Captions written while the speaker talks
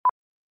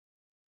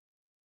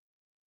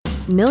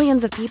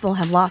Millions of people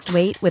have lost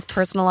weight with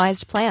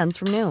personalized plans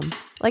from Noom.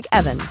 Like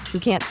Evan, who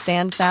can't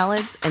stand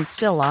salads and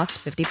still lost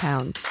 50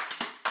 pounds.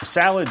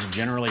 Salads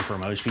generally for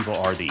most people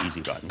are the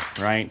easy button,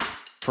 right?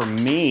 For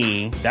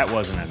me, that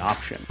wasn't an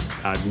option.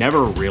 I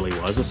never really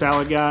was a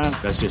salad guy.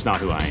 That's just not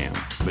who I am.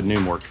 But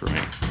Noom worked for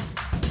me.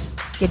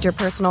 Get your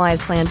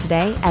personalized plan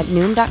today at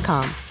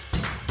Noom.com.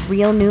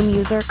 Real Noom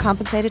user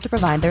compensated to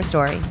provide their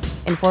story.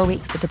 In 4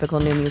 weeks, the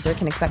typical Noom user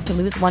can expect to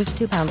lose 1 to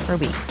 2 pounds per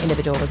week.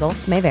 Individual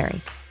results may vary.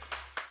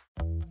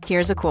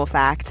 Here's a cool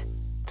fact.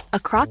 A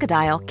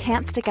crocodile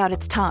can't stick out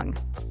its tongue.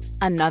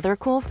 Another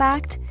cool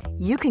fact,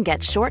 you can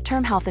get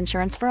short-term health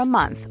insurance for a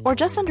month or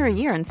just under a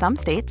year in some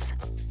states.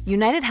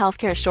 United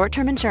Healthcare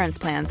short-term insurance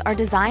plans are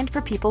designed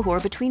for people who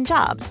are between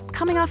jobs,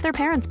 coming off their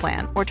parents'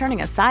 plan, or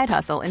turning a side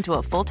hustle into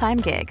a full-time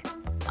gig.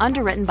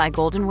 Underwritten by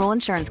Golden Rule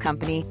Insurance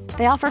Company,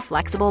 they offer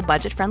flexible,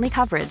 budget-friendly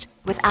coverage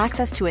with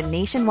access to a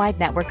nationwide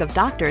network of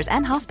doctors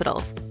and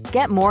hospitals.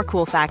 Get more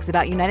cool facts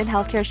about United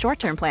Healthcare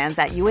short-term plans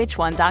at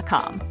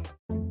uh1.com.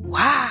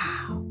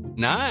 Wow.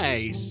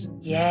 Nice.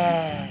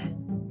 Yeah.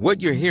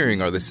 What you're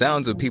hearing are the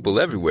sounds of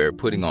people everywhere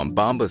putting on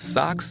Bombas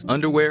socks,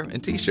 underwear,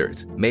 and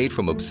T-shirts made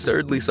from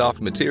absurdly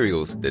soft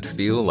materials that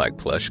feel like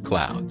plush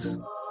clouds.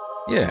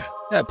 Yeah,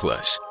 that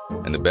plush.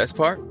 And the best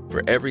part?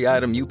 For every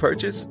item you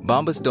purchase,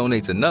 Bombas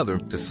donates another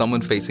to someone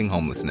facing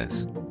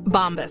homelessness.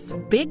 Bombas.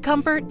 Big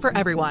comfort for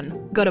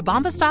everyone. Go to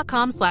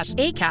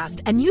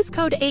bombas.com/ACAST and use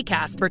code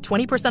ACAST for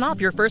 20%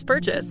 off your first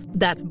purchase.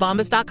 That's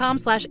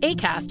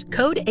bombas.com/ACAST.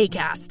 Code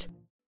ACAST.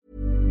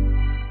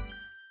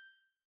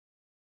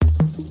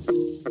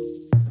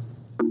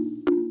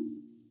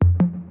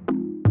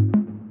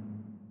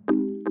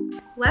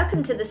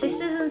 Welcome to the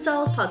Sisters and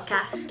Souls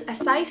podcast, a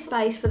safe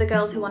space for the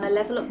girls who want to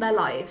level up their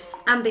lives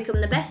and become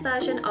the best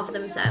version of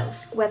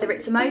themselves. Whether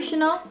it's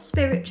emotional,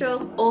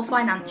 spiritual, or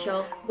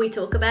financial, we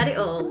talk about it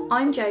all.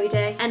 I'm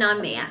Jodie. And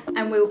I'm Mia.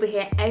 And we will be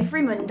here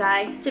every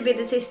Monday to be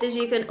the sisters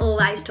you can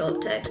always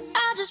talk to.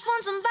 I just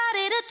want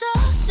somebody to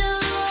talk to.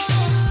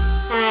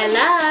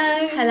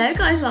 Hello. Hello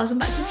guys, welcome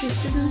back to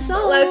Sisters and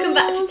Souls. Welcome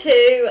back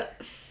to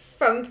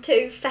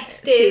two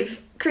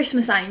festive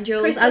Christmas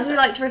angels, as we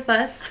like to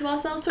refer to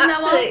ourselves from now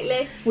on.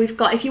 Absolutely. We've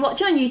got, if you're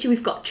watching on YouTube,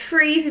 we've got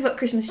trees, we've got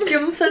Christmas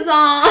jumpers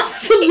on.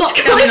 There's a lot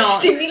going on.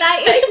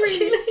 Stimulating,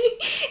 actually.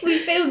 We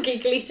feel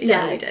giggly today.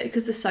 Yeah, we do,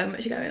 because there's so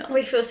much going on.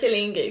 We feel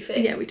silly and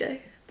goofy. Yeah, we do.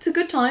 It's a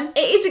good time. It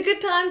is a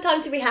good time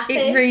to be happy.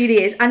 It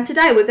really is. And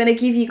today we're going to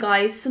give you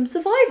guys some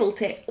survival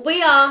tips.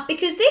 We are,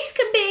 because this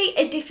can be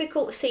a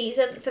difficult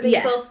season for people.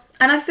 Yeah.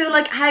 And I feel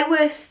like how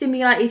we're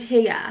stimulated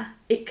here,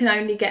 it can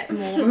only get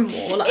more and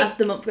more as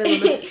the month goes on.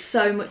 There's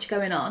so much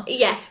going on.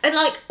 Yes, and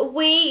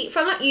we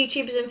from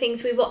YouTubers and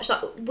things we watch,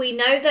 we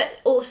know that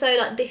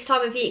also this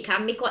time of year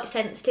can be quite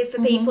sensitive for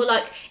people.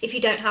 If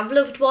you don't have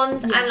loved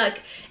ones, and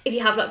if you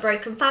have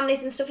broken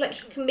families and stuff,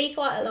 it can be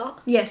quite a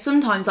lot. Yeah,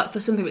 sometimes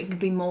for some people it can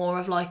be more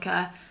of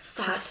a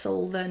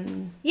hassle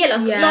than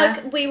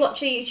like we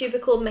watch a YouTuber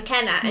called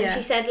McKenna, and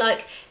she said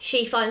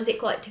she finds it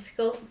quite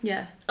difficult.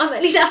 Yeah. I'm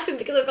only laughing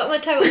because I've got my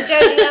toe on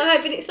Jodie and I'm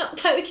hoping it's not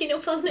poking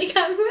up on the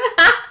camera.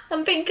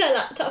 I'm thinking her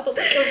laptop will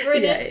be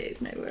covering it. Yeah, it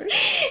is, no worries.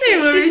 No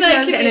worries, no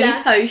one's getting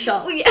any toe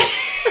shot. Well, yeah.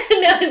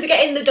 No one's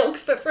getting the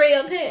dogs for free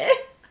on here.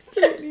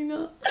 Absolutely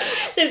not.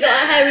 They've got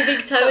a hairy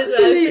big toe as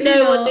well, so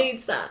no one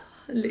needs that.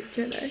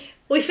 Literally.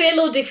 We feel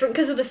all different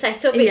because of the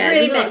setup. Yeah,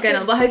 there's a lot going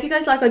on, but I hope you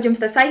guys like our jumps.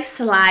 They say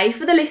slay.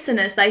 For the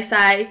listeners, they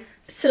say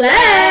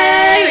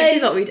slay, which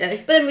is what we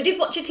do. But then we did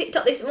watch a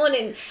TikTok this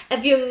morning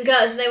of young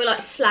girls and they were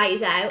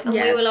slays out, and we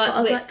were but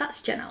I was like, that's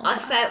Gen Alpha. I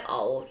felt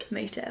old.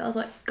 Me too. I was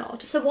like,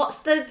 God. So what's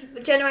the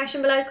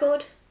generation below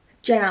called?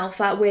 Gen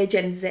Alpha. We're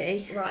Gen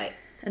Z. Right.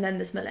 And then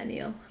there's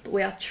Millennial. But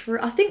we are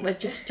I think we're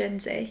just Gen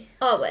Z.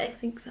 Are we? I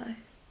think so.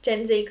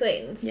 Gen Z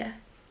queens. Yeah.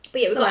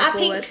 But yeah, we've got our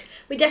pink.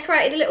 We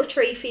decorated a little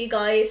tree for you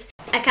guys.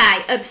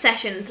 Okay,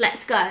 obsessions,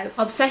 let's go.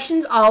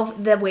 Obsessions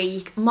of the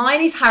week.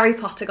 Mine is Harry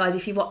Potter, guys,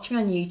 if you watch me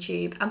on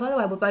YouTube. And by the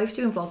way, we're both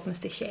doing Vlogmas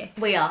this year.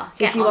 We are.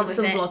 So if you want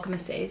some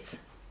Vlogmases.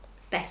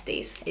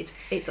 Besties.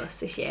 It's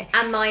us this year.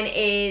 And mine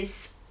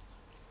is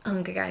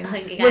Hunger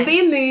Games. We're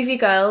being movie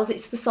girls.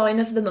 It's the sign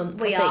of the month,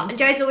 We are. And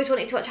Jode's always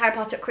wanted to watch Harry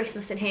Potter at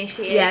Christmas, and here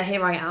she is. Yeah,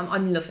 here I am.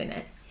 I'm loving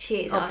it.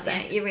 She is, aren't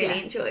you? You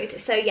really enjoyed.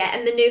 So yeah,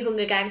 and the new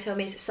Hunger Games film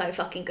is so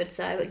fucking good,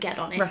 so get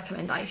on it.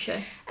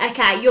 Recommendation.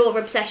 Okay, your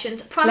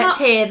obsessions. Let's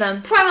hear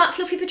them. Primark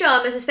fluffy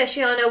pyjamas,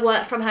 especially on a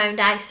work from home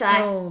day,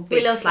 so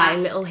we love that.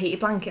 Little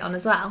heated blanket on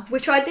as well. We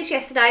tried this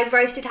yesterday,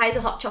 roasted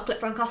hazel hot chocolate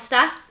from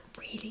Costa.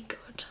 Really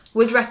good.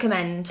 Would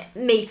recommend.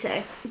 Me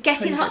too.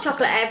 Getting 100%. Hot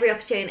chocolate at every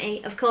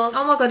opportunity, of course.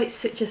 Oh my god, it's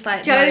such a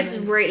state. Jode's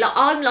really,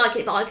 I'm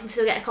liking it, but I can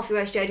still get a coffee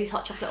roast Jodie's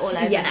hot chocolate all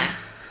over now.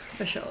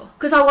 For sure.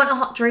 Because I want a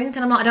hot drink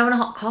and I don't want a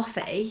hot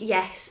coffee.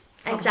 Yes.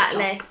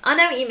 Exactly. I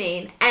know what you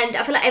mean. And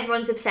I feel like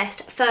everyone's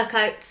obsessed. Fur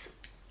coats.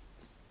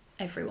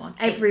 Everyone.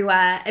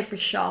 Everywhere. Every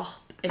shop.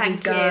 Every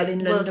girl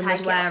in London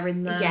was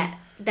wearing them. Yeah.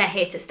 They're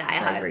here to stay, I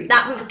hope.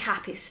 That with a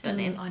cap is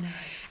stunning. I know.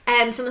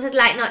 Someone said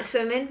late night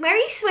swimming. Where are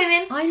you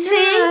swimming? I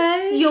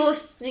know.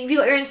 See, you've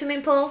got your own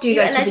swimming pool. Do you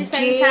go to the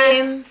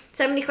gym?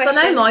 So many questions.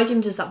 So I know my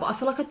gym does that, but I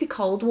feel like I'd be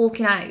cold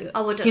walking out.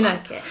 I wouldn't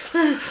like it.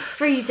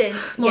 Freezing.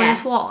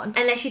 -1.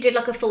 Unless you did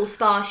like a full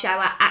spa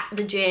shower at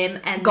the gym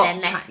and Got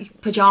then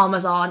left.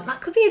 pyjamas on.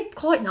 That could be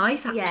quite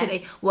nice,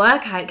 actually.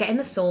 Work out, get in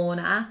the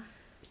sauna.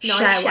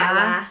 Nice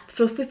shower.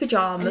 Fluffy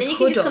pyjamas. And then you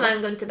can just come home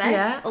and go to bed.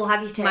 Yeah. Or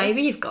have your tea.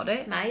 Maybe you've got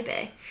it.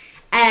 Maybe.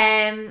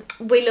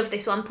 We love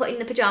this one. Putting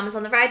the pyjamas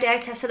on the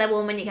radiator so they're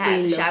warm when you get out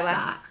of the shower.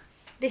 That.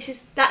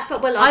 That's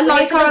what we're like. I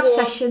like our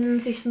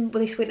obsessions this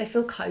week. They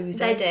feel cosy.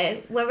 They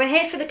do. Well, we're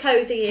here for the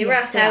cosy era,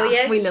 I'll tell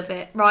you. We love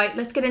it. Right,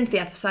 let's get into the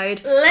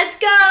episode. Let's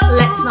go!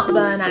 Let's not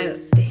burn out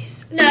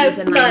this season, ladies.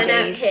 No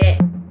burnout here.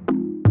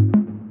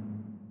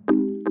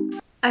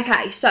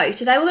 Okay, so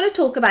today we're going to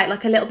talk about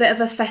like a little bit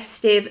of a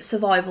festive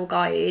survival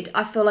guide.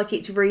 I feel like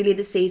it's really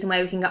the season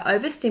where we can get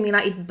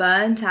overstimulated,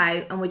 burnt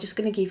out, and we're just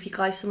going to give you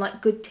guys some like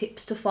good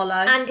tips to follow.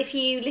 And if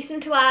you listen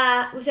to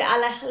our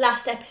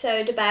last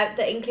episode about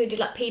that included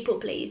like people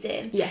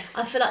pleasing? Yes.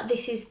 I feel like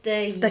this is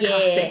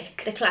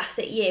the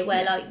classic year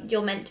where like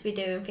you're meant to be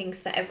doing things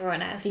for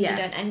everyone else and you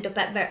don't end up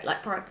at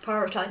like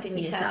prioritising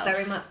yourself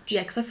very much.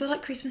 Yeah, because I feel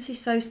like Christmas is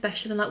so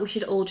special and like we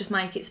should all just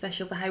make it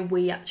special for how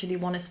we actually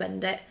want to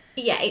spend it.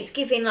 Yeah, it's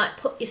giving like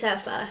put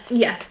yourself first.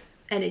 Yeah,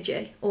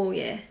 energy all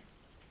year.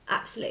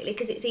 Absolutely,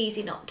 because it's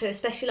easy not to,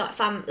 especially like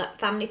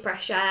family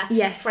pressure,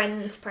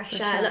 friends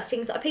pressure, like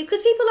things like people.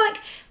 Because people like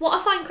what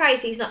I find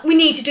crazy is like we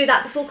need to do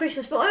that before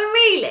Christmas, but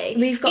really,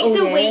 it's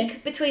a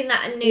week between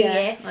that and New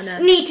Year. I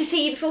know. Need to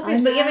see you before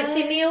Christmas, but you haven't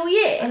seen me all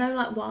year. And I'm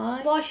like,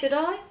 why? Why should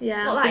I?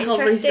 Yeah, not I think that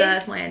I'll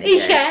reserve my energy.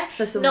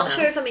 For someone not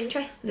sure if I'm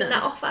interested in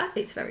that offer.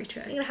 It's very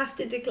true. I'm gonna have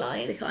to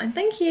decline.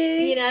 Thank you.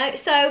 You know,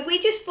 so we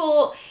just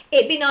thought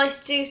it'd be nice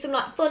to do some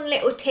like fun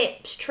little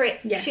tips,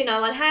 tricks, you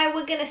know, on how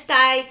we're gonna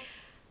stay.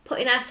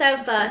 Putting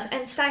ourselves first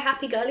and stay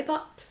happy girly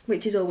pops.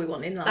 Which is all we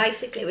want in life.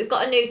 Basically, we've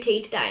got a new tea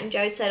today and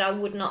Jo said I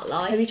would not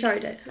like. Have you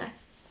tried it? No.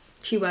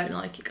 She won't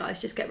like it, guys.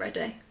 Just get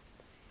ready.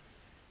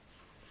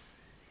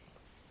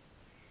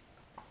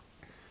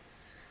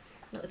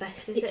 Not the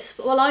best, is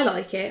it? Well, I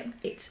like it.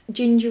 It's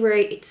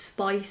gingery, it's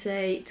spicy,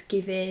 it's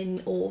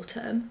giving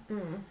autumn.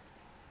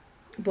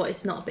 But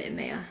it's not a bit of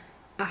me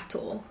at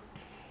all.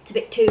 It's a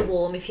bit too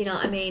warm, if you know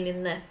what I mean,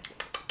 in the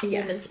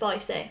warm and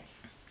spicy.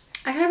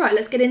 Okay, right,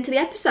 let's get into the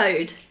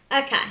episode.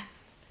 Okay,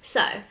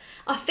 so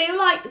I feel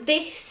like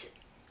this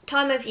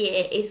time of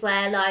year is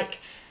where like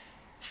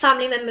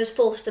family members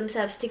force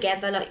themselves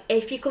together. Like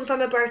if you come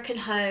from a broken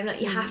home,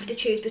 like you have to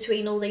choose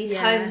between all these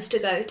homes to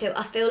go to.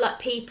 I feel like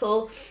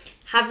people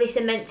have this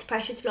immense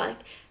pressure to be like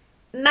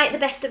make the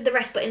best of the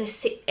rest, but in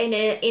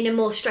a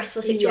more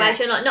stressful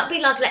situation. Like not be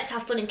like let's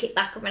have fun and kick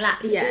back and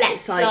relax. Yeah, let's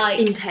it's like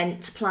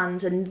intense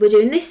plans and we're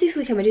doing this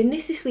weekend, we're doing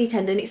this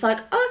weekend, and it's like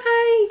okay.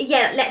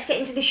 Yeah, let's get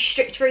into this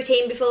strict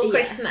routine before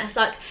Christmas.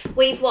 Like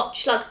we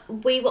watched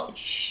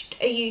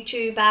a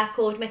YouTuber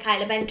called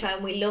Michaela Bento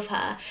and we love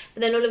her.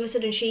 But then all of a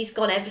sudden she's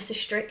gone ever so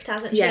strict,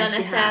 hasn't she, on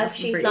herself?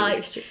 She's really like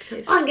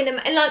restrictive. I'm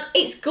gonna and like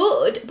it's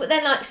good, but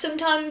then like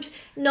sometimes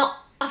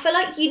not. I feel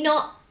like you're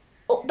not.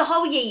 The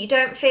whole year you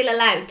don't feel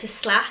allowed to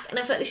slack, and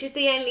I feel like this is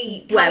the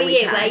only time of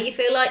year where you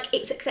feel like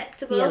it's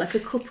acceptable. Yeah, like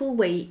a couple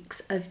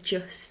weeks of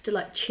just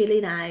like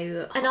chilling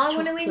out, and I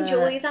want to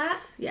enjoy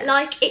that. Yeah.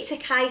 Like it's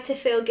okay to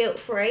feel guilt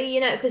free, you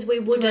know, because we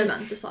wouldn't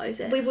romanticise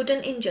it. We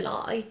wouldn't in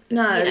July.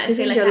 No, because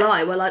in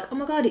July we're like, oh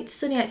my god, it's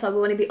sunny outside. We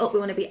want to be up. We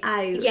want to be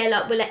out. Yeah,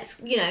 like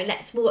let's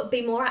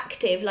be more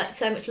active. Like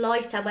so much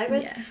lighter.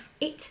 Whereas. Yeah.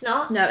 It's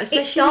not. No,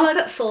 especially it's dark like,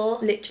 at 4.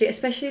 Literally,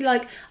 especially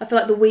like I feel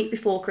like the week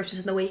before Christmas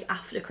and the week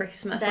after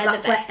Christmas. Like,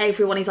 that's where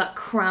everyone is like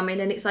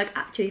cramming, and it's like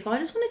actually, if I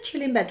just want to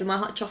chill in bed with my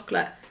hot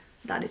chocolate,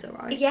 that is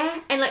alright.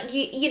 Yeah, and like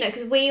you know,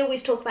 because we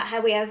always talk about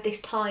how we have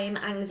this time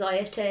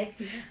anxiety.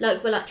 Yeah.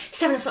 Like we're like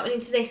 7 o'clock we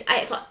need to do this,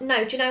 8 o'clock.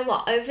 No, do you know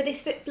what? Over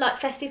this like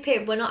festive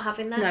period, we're not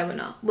having that. No, we're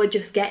not. We're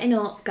just getting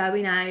up,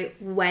 going out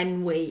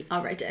when we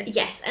are ready.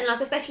 Yes, and like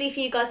especially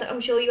for you guys, like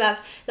I'm sure you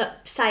have like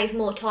saved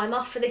more time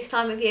off for this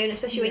time of year, and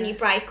especially when you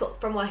break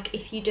up from work,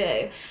 if you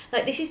do,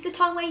 like this is the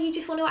time where you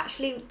just want to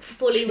actually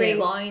fully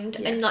rewind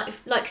and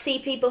like see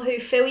people who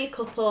fill your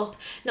cup up,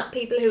 not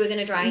people who are going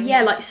to drain you.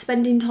 Yeah, like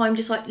spending time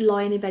just like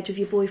lying in bed with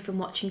your boyfriend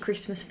watching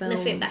Christmas films.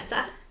 Nothing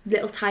better.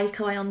 Little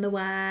takeaway on the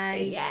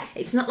way. Yeah.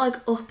 It's not like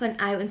up and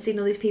out and seeing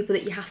all these people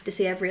that you have to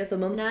see every other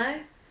month. No,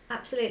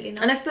 absolutely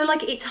not. And I feel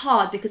like it's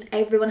hard because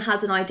everyone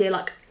has an idea,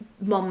 like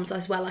mums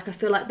as well. Like I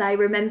feel like they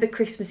remember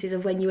Christmases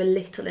of when you were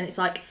little, and it's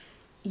like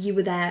you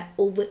were there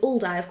all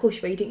day. Of course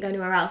you were. You didn't go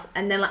anywhere else.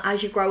 And then like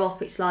as you grow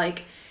up, it's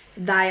like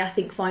they I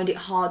think find it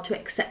hard to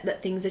accept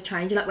that things are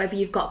changing. Like whether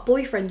you've got a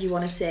boyfriend you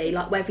want to see,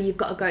 like whether you've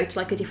got to go to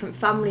like a different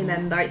family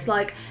member. It's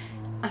like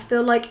I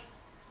feel like.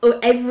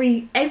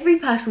 Every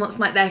person wants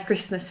to make their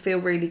Christmas feel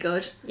really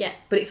good. Yeah.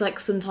 But it's like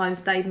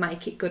sometimes they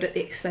make it good at the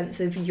expense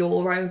of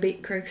your own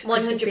big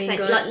Christmas being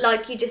good. 100%.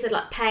 Like you just said,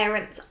 like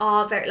parents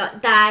are very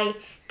like they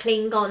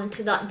cling on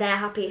to like their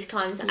happiest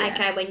times,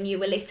 okay, when you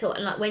were little,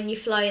 and like when you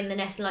fly in the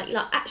nest and like you're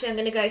like, actually I'm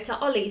going to go to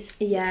Ollie's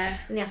in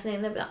the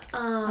afternoon, they'll be like,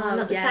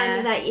 not the same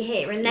without you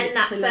here, and then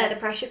that's where the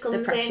pressure comes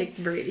in. The pressure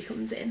really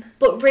comes in.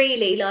 But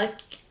really, like,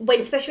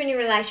 especially when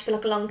you're in a relationship,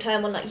 like a long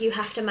term one, like you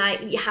have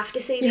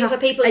to see the other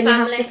people's family.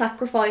 And you have to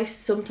sacrifice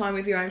some time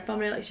with your own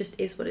family, like it just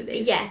is what it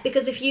is. Yeah,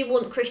 because if you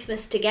want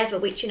Christmas together,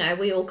 which, you know,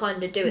 we all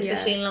kind of do,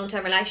 especially in long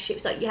term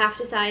relationships, like you have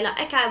to say like,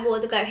 okay, we'll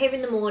either go here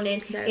in the morning,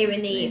 here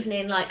in the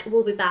evening, like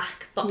we'll be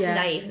back Boxing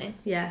Day evening.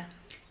 Yeah.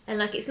 And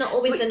like it's not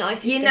always the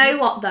nicest You know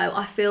what though,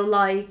 I feel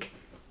like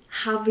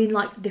having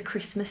like the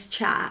Christmas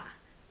chat,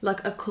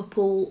 like a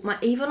couple,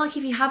 even like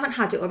if you haven't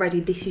had it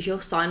already, this is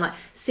your sign. Like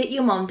sit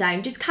your mum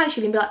down just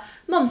casually and be like,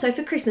 Mum, so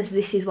for Christmas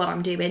this is what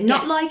I'm doing.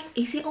 Not like,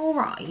 is it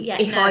alright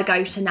if I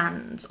go to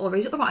Nan's, or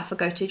is it alright if I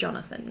go to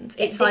Jonathan's?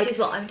 It's this like, is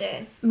what I'm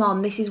doing.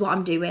 Mum, this is what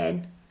I'm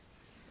doing.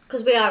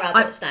 Because we are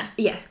adults now.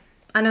 Yeah.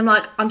 And I'm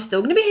like, I'm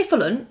still going to be here for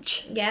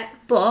lunch. Yeah.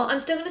 But I'm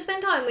still going to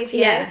spend time with you.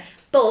 Yeah.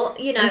 But,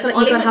 you know, like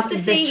Ollie wants to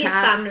see his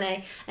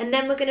family, and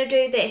then we're going to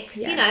do this,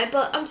 you know,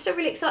 but I'm still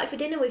really excited for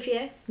dinner with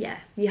you. Yeah,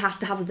 you have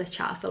to have the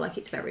chat. I feel like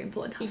it's very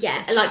important to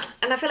have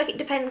and I feel like it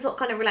depends what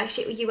kind of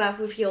relationship you have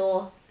with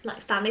your,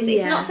 like, family. So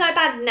it's not so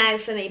bad now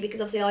for me,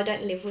 because obviously I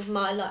don't live with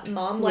my, like,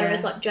 mum,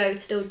 whereas, like, Joe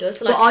still does.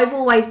 So, like, but I've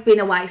always been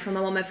away from my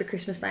mum every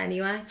Christmas day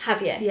anyway.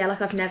 Have you? Yeah,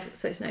 like I've never,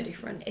 so it's no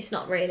different. It's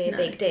not really a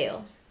big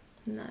deal.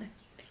 No.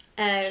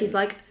 She's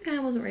like, okay, I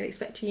wasn't really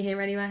expecting you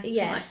here anyway.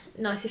 Yeah, like,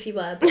 nice if you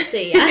were, but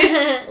see ya.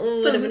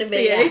 Wouldn't want to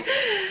be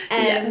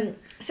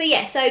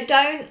there. So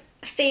don't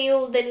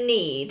feel the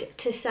need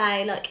to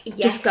say like yes.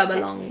 Just go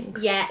along.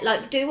 Yeah,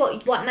 like do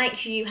what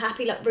makes you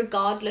happy, like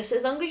regardless.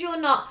 As long as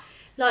you're not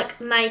like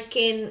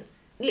making,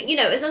 you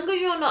know, as long as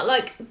you're not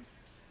like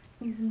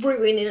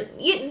ruining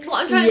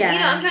what I'm trying. You know,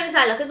 what I'm trying to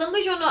say, like as long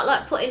as you're not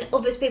like putting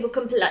others people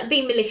like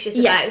being malicious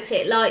about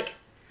it, like.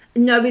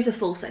 No is a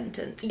full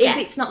sentence. Yeah. If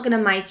it's not going to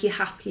make you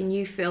happy and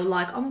you feel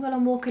like, oh my God,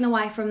 I'm walking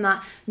away from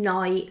that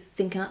night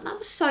thinking like, that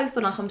was so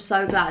fun, like I'm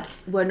so glad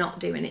we're not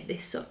doing it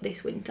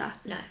this winter.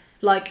 No.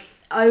 Like,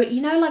 oh,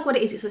 you know, like what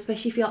it is, it's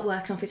especially if you're at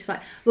work and office, it's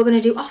like, we're going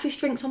to do office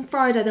drinks on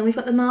Friday, then we've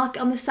got the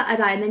market on the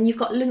Saturday, and then you've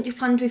got lunch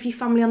planned with your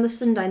family on the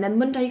Sunday, and then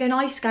Monday you're going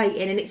ice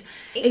skating, and it's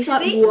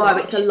like, whoa,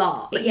 much. It's a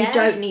lot. But you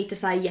don't need to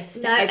say yes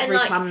to every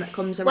plan that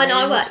comes around. When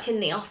I worked in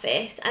the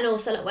office, and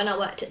also like when I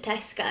worked at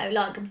Tesco,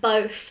 like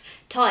both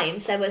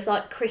times there was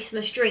like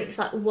Christmas drinks,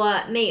 like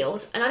work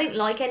meals, and I didn't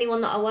like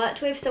anyone that I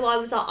worked with, so I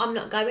was like, I'm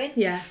not going.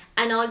 Yeah.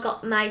 And I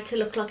got made to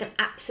look like an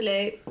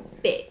absolute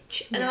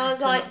bitch. And I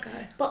was like,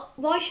 but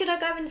why should I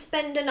go and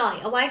spend a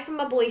night away from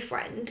my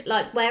boyfriend,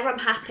 like where I'm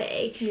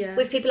happy,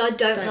 with people I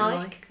don't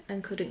like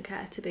and couldn't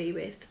care to be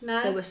with? No.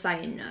 So we're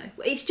saying no.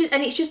 It's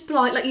just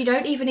polite. Like you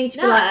don't even need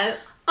to be like,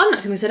 I'm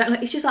not going to say that.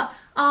 Like it's just like,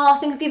 oh, I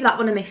think I'll give that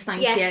one a miss,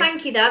 thank you. Yeah,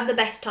 thank you though, have the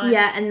best time.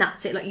 Yeah, and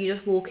that's it, like you're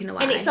just walking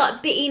away. And it's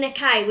like being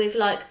okay with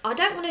like, I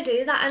don't want to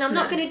do that, and I'm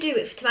not going to do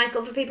it to make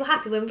other people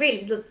happy, when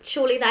really,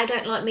 surely they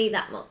don't like me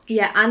that much.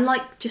 Yeah, and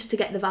like just to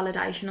get the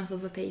validation of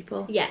other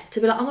people. Yeah.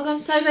 To be like, oh my God, I'm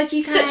so glad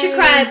you came. Such a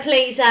crowd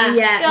pleaser.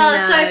 Yeah,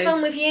 oh, so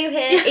fun with you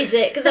here, is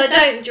it? Because I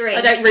don't drink.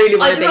 I don't really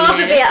want to be here. I'd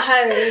rather be at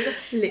home.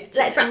 Literally.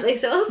 Let's wrap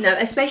this up. No,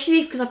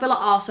 especially because I feel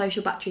like our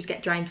social batteries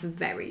get drained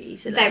very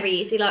easily. Very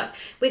easy. Like,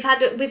 we've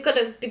got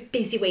a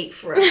busy week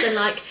for us,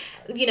 and like,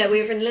 you know,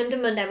 we were in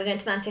London Monday, we're going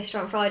to Manchester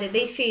on Friday.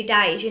 These few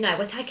days, you know,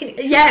 we're taking it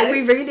slow. Yeah,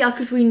 we really are,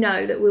 because we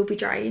know that we'll be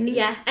drained.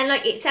 Yeah, and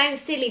like, it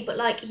sounds silly, but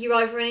like, you're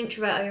either an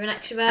introvert or you're an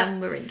extrovert.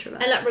 And we're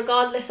introverts. And like,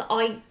 regardless,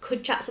 I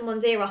could chat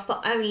someone's ear off,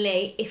 but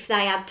only if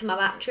they add to my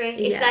battery.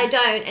 If they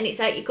don't, and it's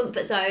out your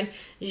comfort zone,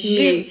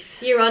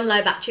 you're on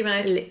low battery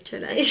mode.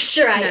 Literally.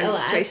 Straight away.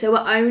 It's true. So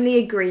we're only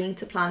agreeing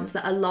to plans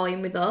that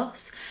align with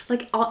us.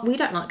 Like, we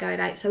don't like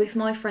going out, so if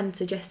my friend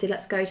suggested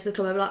let's go to the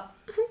club, I'd be like,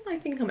 I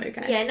think I'm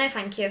okay. Yeah, no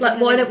thank you.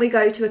 Like, why don't we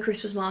go to a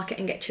Christmas market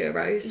and get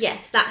churros?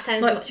 Yes, that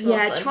sounds much more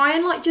fun. Yeah, try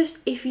and like, just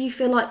if you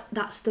feel like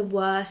that's the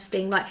worst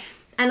thing, like,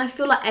 and I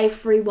feel like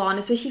everyone,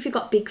 especially if you've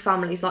got big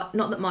families, like,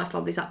 not that my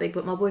family's that big,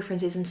 but my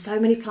boyfriend's is, and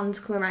so many plans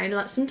come around, and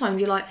like, sometimes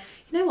you're like,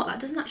 you know what, that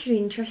doesn't actually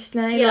interest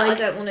me. Yeah, like, I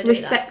don't want to do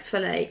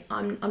respectfully,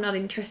 I'm not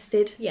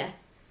interested. Yeah.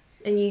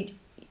 And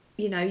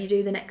you know, you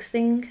do the next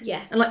thing.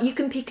 Yeah. And like, you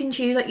can pick and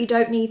choose, like, you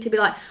don't need to be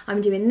like,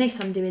 I'm doing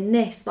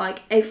this,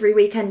 like every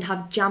weekend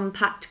have jam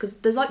packed, because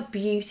there's like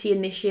beauty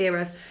in this year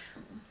of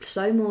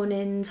slow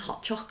mornings,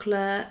 hot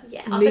chocolate,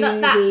 yeah, movies, I feel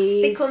like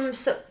that's become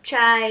such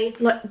a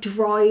like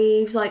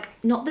drives, like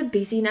not the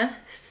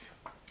busyness.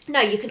 No,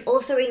 you can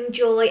also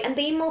enjoy and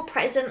be more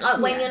present, like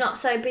when you're not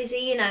so busy,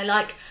 you know,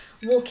 like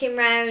walking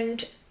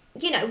around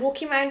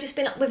just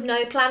being like, with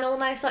no plan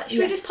almost, like, should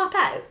we just pop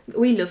out?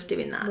 We love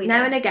doing that.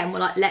 Now and again, we're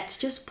like, let's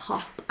just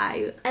pop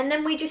out. And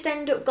then we just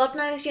end up, God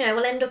knows, you know,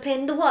 we'll end up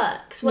in the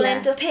works, we'll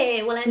end up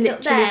here, we'll end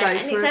up there,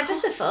 and it's ever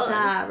so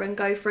fun. And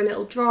go for a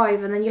little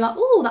drive, and then you're like,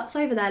 oh, that's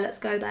over there, let's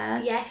go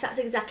there. Yes, that's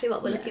exactly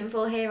what we're looking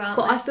for here, aren't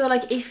we? But I feel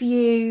like if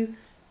you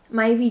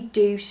maybe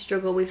do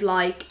struggle with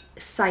like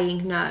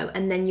saying no,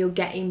 and then you're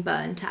getting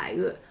burnt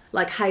out,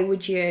 like, how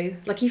would you,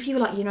 like, if you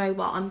were like, you know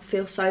what, I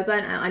feel so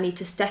burnt out, I need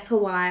to step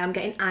away, I'm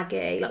getting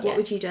aggy, like, what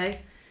would you do?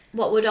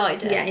 What would I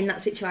do? Yeah, in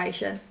that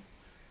situation.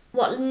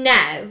 What,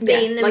 now?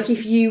 Being Like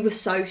if you were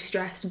so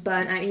stressed,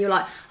 burnt out, and you're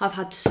like, I've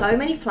had so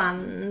many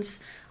plans,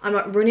 I'm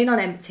like running on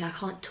empty, I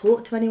can't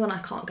talk to anyone, I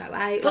can't go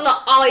out. Well,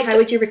 like, how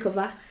would you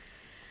recover?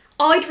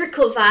 I'd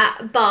recover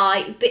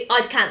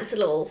I'd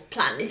cancel all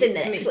plans in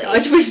the next week.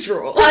 I'd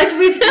withdraw. I'd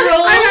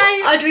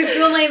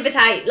withdraw my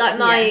invitation, like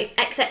my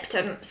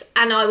acceptance,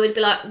 and I would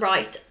be like,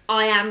 right,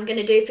 I am going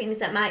to do things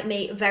that make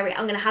me I'm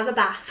going to have a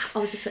bath. I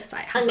was just about to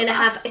say, I'm going to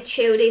have a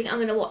chilled evening. I'm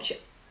going to watch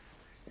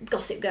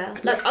Gossip Girl.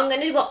 Like, I'm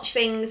going to watch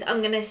things.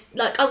 I'm going to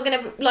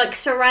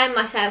surround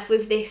myself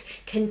with this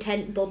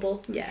content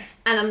bubble. Yeah.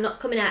 And I'm not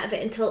coming out of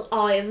it until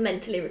I have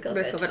mentally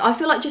recovered. I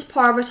feel like just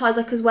prioritise,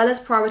 like, as well as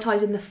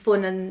prioritising the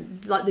fun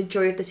and like the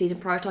joy of the season,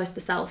 prioritise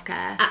the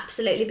self-care.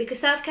 Absolutely, because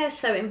self-care is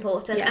so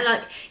important. Yeah. And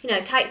like, you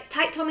know,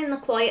 take time in the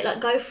quiet, like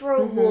go for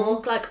a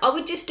walk. Like, I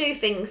would just do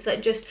things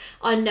that just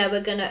I know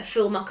are gonna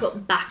fill my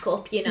cup back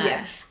up, you know.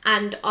 Yeah.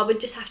 And I would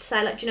just have to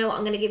say, like, do you know what,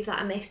 I'm gonna give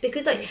that a miss,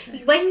 because like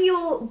when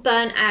you're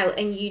burnt out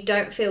and you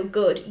don't feel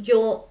good,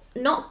 you're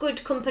not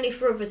good company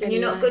for others, and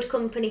you're not good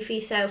company for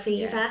yourself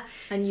either. Yeah.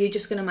 And you're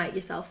just going to make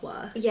yourself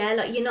worse. Yeah,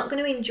 like, you're not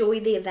going to enjoy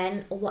the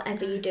event or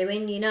whatever you're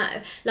doing, you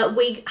know. Like,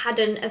 we had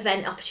an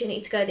event opportunity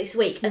to go this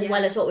week, as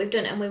well as what we've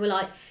done, and we were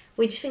like,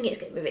 we just think it's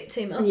getting a bit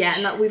too much. Yeah,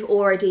 and like we've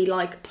already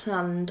like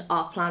planned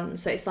our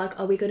plans, so it's like,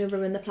 are we going to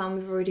ruin the plan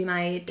we've already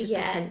made to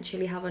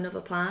potentially have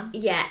another plan?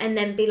 Yeah, and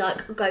then be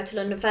like, go to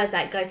London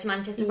Thursday, go to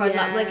Manchester Friday.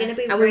 Like, we're going to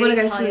be and really we want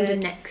to go tired. to London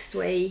next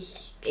week.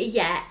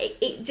 Yeah,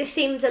 it just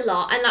seems a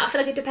lot, and like, I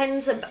feel like it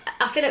depends.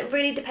 I feel it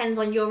really depends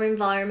on your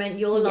environment,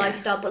 your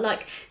lifestyle. But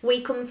like,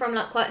 we come from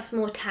like quite a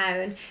small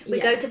town. We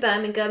go to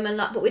Birmingham, and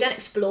like, but we don't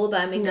explore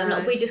Birmingham. No.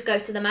 Like, we just go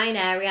to the main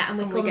area and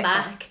we come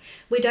back.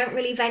 We don't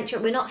really venture.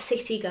 We're not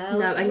city girls.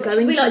 No, and as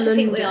going we to like to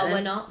think we London, are.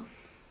 We're not.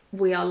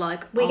 We are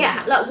like, we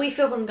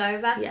feel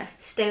hungover. Yeah.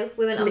 Still,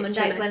 we went on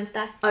Monday,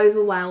 Wednesday.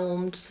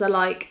 Overwhelmed. So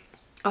like,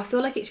 I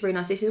feel like it's really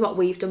nice. This is what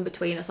we've done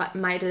between us. Like,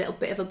 made a little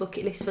bit of a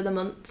bucket list for the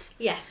month.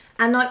 Yeah.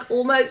 And like,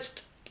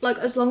 almost. Like,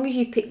 as long as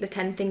you've picked the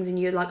 10 things and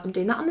you're like, I'm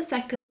doing that on the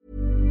second.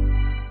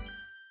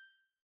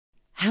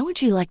 How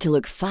would you like to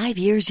look 5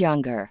 years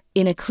younger?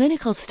 In a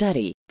clinical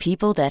study,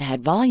 people that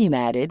had volume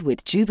added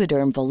with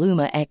Juvederm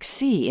Voluma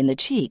XC in the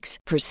cheeks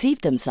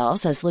perceived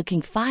themselves as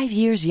looking 5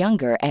 years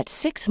younger at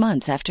 6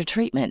 months after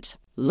treatment.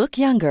 Look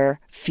younger,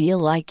 feel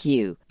like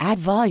you. Add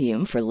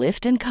volume for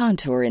lift and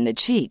contour in the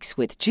cheeks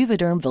with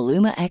Juvederm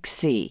Voluma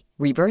XC.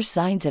 Reverse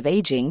signs of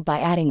aging by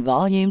adding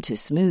volume to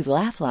smooth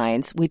laugh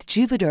lines with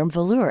Juvederm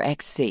Volure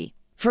XC.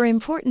 For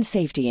important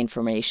safety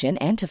information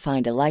and to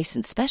find a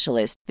licensed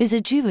specialist,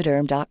 visit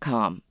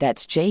Juvederm.com.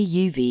 That's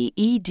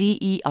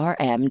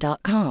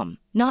JUVEDERM.com.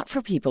 Not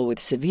for people with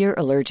severe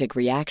allergic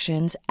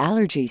reactions,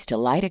 allergies to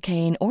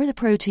lidocaine, or the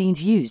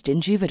proteins used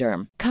in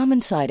Juvederm.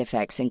 Common side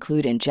effects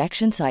include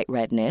injection site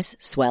redness,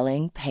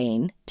 swelling,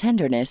 pain,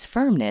 tenderness,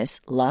 firmness,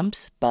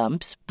 lumps,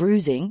 bumps,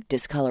 bruising,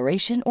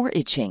 discoloration, or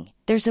itching.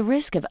 There's a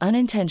risk of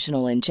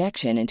unintentional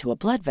injection into a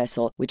blood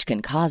vessel, which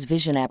can cause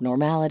vision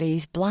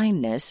abnormalities,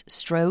 blindness,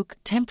 stroke,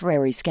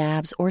 temporary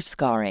scabs, or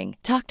scarring.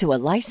 Talk to a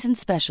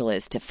licensed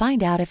specialist to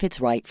find out if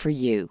it's right for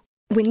you.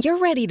 When you're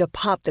ready to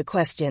pop the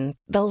question,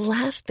 the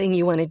last thing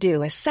you want to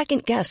do is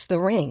second-guess the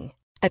ring.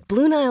 At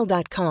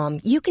BlueNile.com,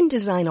 you can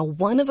design a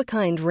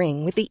one-of-a-kind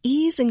ring with the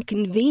ease and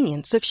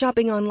convenience of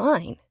shopping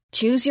online.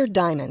 Choose your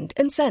diamond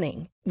and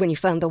setting. When you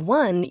find the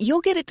one, you'll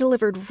get it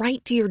delivered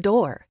right to your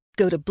door.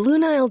 Go to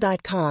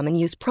BlueNile.com and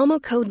use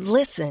promo code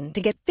LISTEN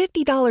to get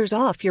 $50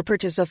 off your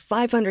purchase of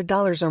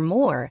 $500 or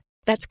more.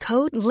 That's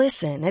code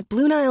LISTEN at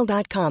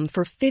BlueNile.com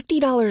for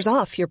 $50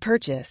 off your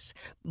purchase.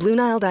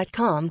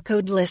 BlueNile.com,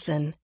 code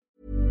LISTEN.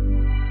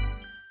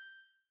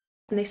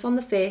 And this on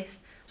the 5th,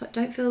 like,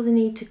 don't feel the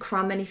need to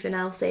cram anything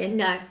else in.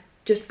 No.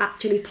 Just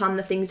actually plan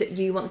the things that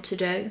you want to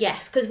do.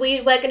 Yes, because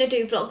we're going to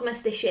do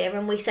Vlogmas this year,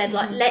 and we said,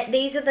 like,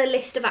 these are the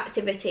list of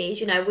activities,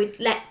 you know,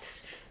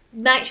 let's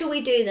make sure we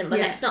do them, but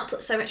let's not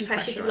put so much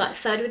pressure to, like,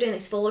 third, we're doing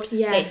this, fourth,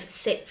 fifth,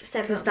 sixth,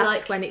 seventh. Because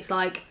that's when it's,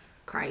 like,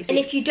 crazy. And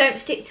if you don't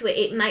stick to it,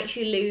 it makes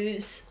you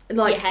lose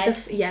like, your head.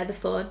 The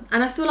fun.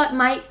 And I feel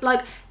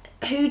like,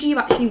 who do you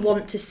actually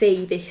want to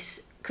see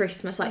this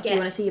Christmas? Like, do you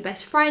want to see your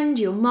best friend,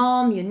 your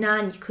mom, your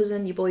nan, your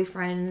cousin, your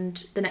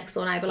boyfriend, the next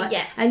door neighbour? Like,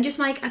 and just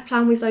make a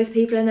plan with those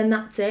people, and then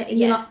that's it. And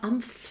you're like,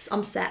 I'm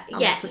set.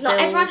 I'm fulfilled.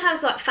 Like, everyone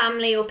has like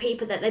family or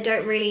people that they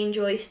don't really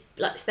enjoy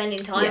like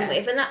spending time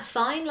with, and that's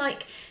fine.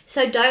 Like,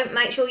 so don't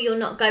make sure you're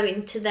not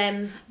going to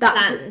them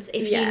plans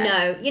if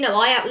you know.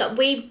 I have, like,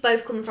 we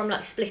both come from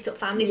like split up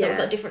families, so we've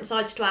got different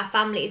sides to our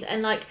families,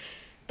 and like,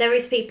 there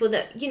is people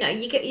that, you know,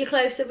 you're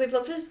closer with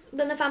others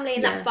than the family,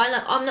 and that's fine.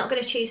 Like, I'm not going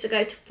to choose to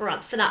go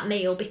for that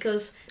meal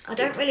because I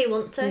don't really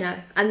want to. No,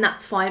 and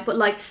that's fine. But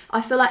like,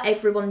 I feel like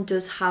everyone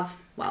does have,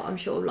 well, I'm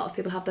sure a lot of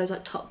people have those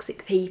like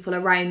toxic people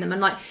around them, and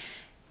like,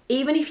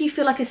 even if you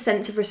feel like a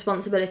sense of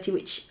responsibility,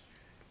 which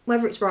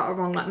whether it's right or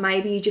wrong, like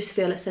maybe you just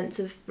feel a sense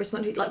of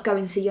responsibility, like go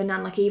and see your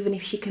nan, like even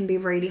if she can be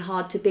really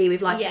hard to be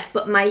with, like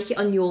but make it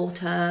on your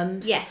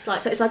terms. Yes, like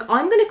so it's like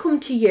I'm gonna come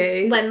to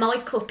you when my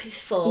cup is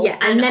full. Yeah,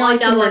 and then I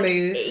can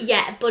remove.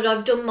 Yeah, but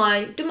I've done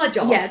my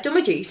job. Yeah, I've done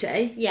my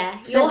duty.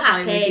 Yeah, Spent you're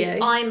time happy. with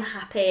you. I'm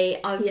happy.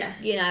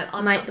 You know,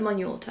 I make them on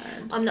your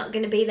terms. I'm not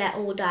gonna be there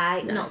all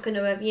day. No. Not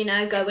gonna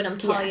go when I'm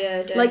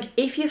tired. And... Like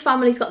if your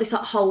family's got this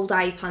like whole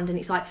day planned and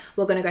it's like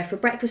we're gonna go for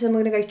breakfast and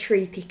we're gonna go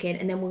tree picking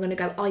and then we're gonna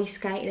go ice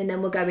skating and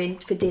then we're going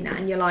for dinner.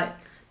 And you're like,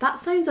 that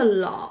sounds a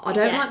lot. I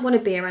don't like want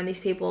to be around these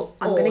people.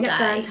 I'm going to get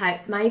burnt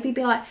out. Maybe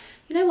be like,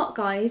 you know what,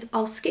 guys?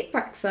 I'll skip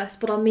breakfast,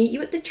 but I'll meet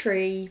you at the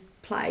tree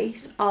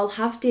place. I'll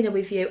have dinner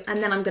with you,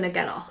 and then I'm going to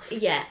get off.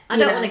 Yeah, I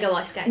don't want to go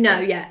ice skating.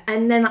 No, yeah,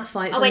 and then that's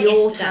fine. It's on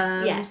your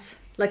terms. Yes.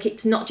 Like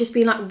it's not just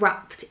being like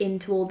wrapped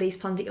into all these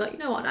plans. You're like, you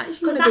know what? I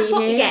just want to be here. Because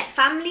that's what you get.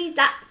 Family.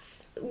 That's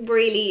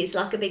really is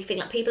like a big thing.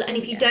 Like people, and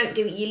if you don't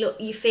do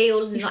it, you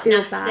feel like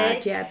nasty.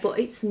 Bad, yeah, but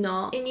it's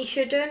not. And you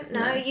shouldn't.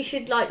 No, you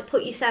should like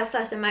put yourself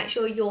first and make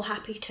sure you're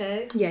happy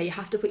too. Yeah, you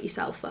have to put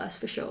yourself first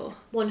for sure.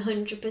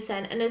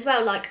 100%. And as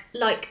well,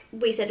 like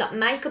we said, like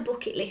make a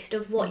bucket list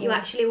of what you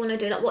actually want to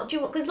do. Like what do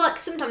you want? Because like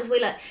sometimes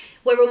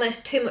we're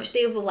almost too much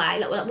the other way.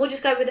 Like we'll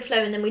just go with the flow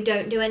and then we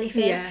don't do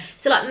anything. Yeah.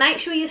 So like make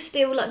sure you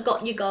still like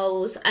got your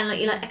goals and like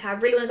you're like, okay, I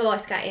really want to go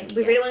ice skating.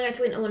 We really want to go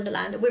to Winter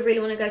Wonderland. We really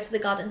want to go to the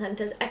garden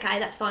centres. Okay,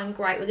 that's fine,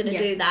 great. We're going to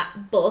do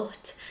that,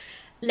 but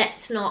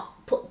let's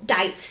not put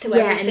dates to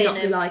everything. Yeah, and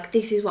not be like,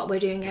 this is what we're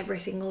doing every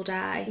single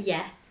day.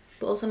 Yeah.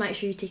 But also make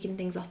sure you're ticking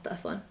things off that are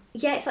fun.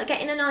 Yeah, it's like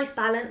getting a nice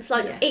balance.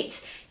 Like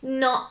it's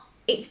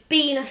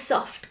being a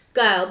soft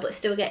girl but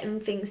still getting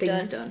things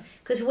done.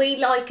 Because we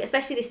like,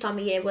 especially this time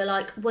of year, we're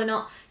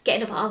not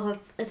getting up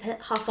at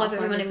half five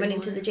every morning running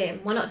to the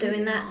gym. We're not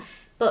doing that.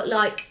 But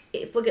like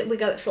if we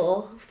go at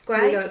 4,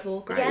 great. We go at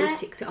 4, great. Yeah, we've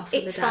ticked it off for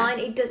the day. It's fine.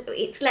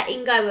 It's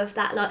letting go of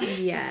that like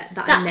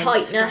that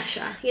tightness.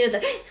 Pressure. You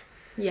know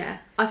Yeah,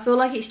 I feel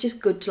like it's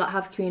just good to like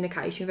have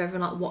communication with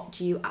everyone. Like, what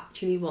do you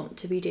actually want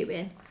to be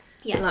doing?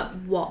 Yeah. And, like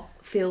what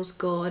feels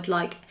good.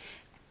 Like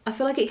I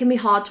feel like it can be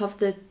hard to have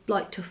the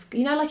like tough.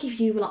 You know, like if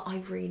you were like, I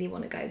really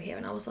want to go here,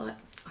 and I was like,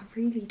 I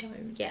really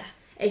don't. Yeah.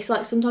 It's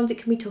like sometimes it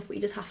can be tough, but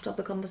you just have to have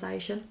the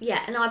conversation.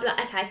 Yeah, and I'd be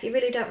like, okay, if you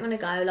really don't want to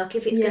go, like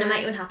if it's going to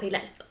make you unhappy,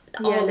 let's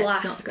not go. I'll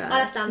ask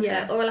Dan to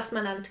go, or I'll ask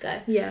my nan to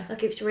go. Yeah.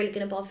 Like if it's really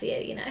going to bother you,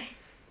 you know.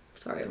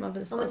 Sorry, I'm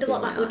having this. I wonder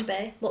what that would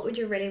be. What would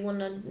you really want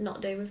to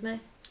not do with me?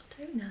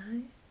 I don't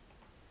know.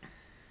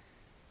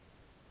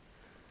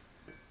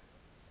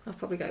 I'll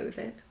probably go with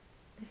it.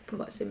 We're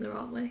quite similar,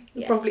 aren't we?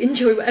 We'll probably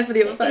enjoy whatever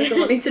the other person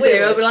wanted to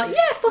do. I'll be like,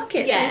 yeah, fuck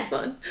it, sounds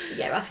fun.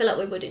 Yeah, I feel like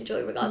we would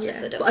enjoy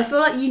regardless. But I feel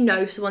like you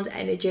know someone's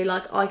energy.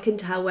 Like I can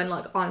tell when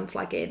like I'm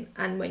flagging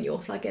and when you're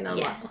flagging. I'm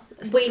like, oh,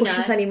 let's not push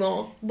us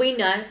anymore. We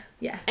know.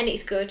 Yeah. And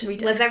it's good.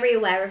 We're very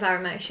aware of our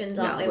emotions,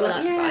 aren't we? We're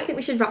like, yeah, right. I think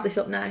we should wrap this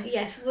up now.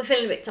 Yeah, we're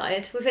feeling a bit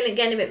tired. We're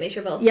getting a bit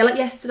miserable. Yeah, like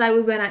yesterday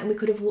we went out and we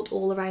could have walked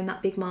all around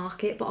that big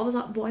market, but I was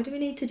like, why do we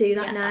need to do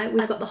that now?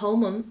 We've got the whole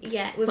month.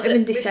 Yeah, it's not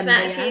even December.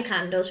 We've smelt a few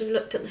candles, we've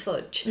looked at the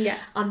fudge. Yeah.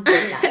 I'm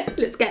done now.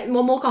 Let's get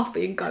one more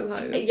coffee and go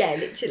home. Yeah,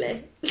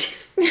 literally.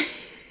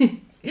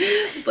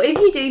 But if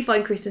you do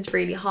find Christmas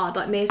really hard,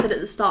 like Mia said at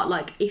the start,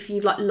 like if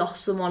you've like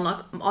lost someone, like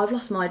I've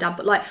lost my dad,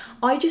 but like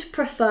I just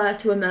prefer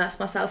to immerse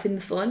myself in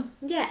the fun.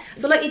 Yeah,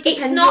 but like it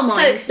depends.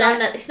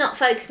 It's not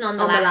focusing on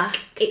the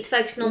lack. It's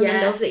focusing on the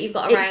love that you've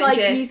got around you. It's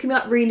like you can be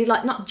like really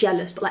like not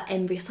jealous, but like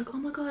envious. Like, oh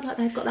my god, like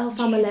they've got their whole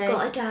family. You've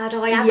got a dad.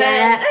 I haven't.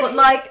 Yeah, but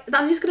like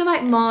that's just gonna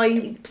make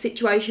my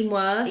situation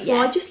worse. So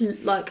I just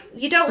like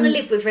you don't want to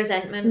live with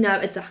resentment. No,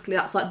 exactly.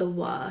 That's like the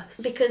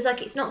worst. Because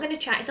like it's not going to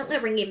change. It's not going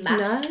to bring him back.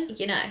 No,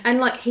 you know. And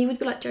like he would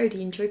be like, Jodie,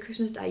 enjoy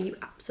Christmas Day, you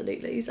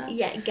absolute loser.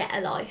 Yeah, get a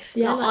life.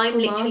 Yeah, like, I'm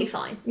literally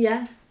fine.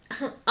 Yeah.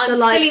 I'm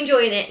still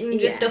enjoying it and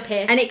just up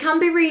here. And it can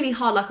be really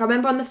hard. Like I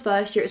remember on the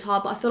first year it was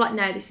hard, but I feel like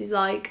now this is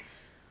like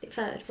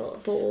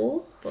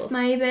fourth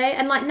maybe.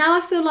 And like now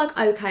I feel like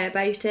okay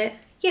about it.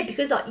 Yeah,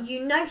 because like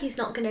you know he's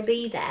not going to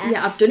be there.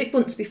 Yeah, I've done it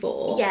once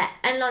before. Yeah,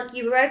 and like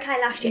you were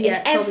okay last year. Yeah,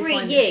 and every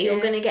year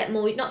you're going to get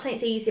more. Not saying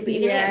it's easy, but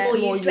you're going to get more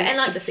used to it. And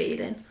like to the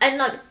feeling. And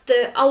like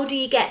the older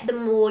you get, the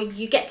more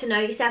you get to know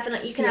yourself, and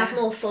like you can have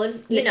more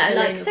fun. You know,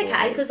 like it's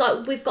okay because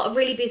like we've got a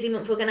really busy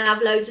month. We're going to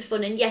have loads of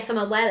fun, and yes, I'm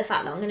aware of the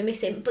fact that I'm going to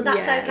miss him, but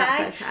that's okay.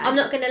 That's okay. I'm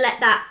not going to let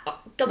that.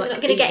 I'm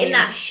not going to get in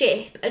that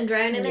ship and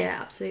drown in it. Yeah,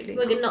 absolutely.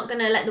 We're not going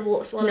to let the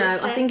water swallow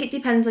us. No, I think it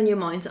depends on your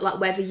mindset, like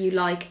whether you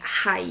like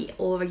hate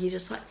or are you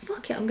just like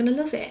fuck it, I'm going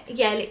to love it.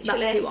 Yeah,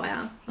 literally. That's who I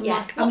am. I'm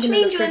like, watch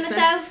me enjoy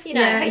myself, you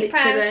know, be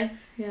proud.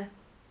 Yeah.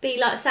 Be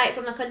like, say it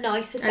from like a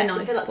nice perspective,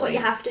 because that's what you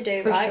have to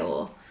do,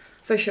 right?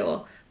 For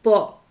sure.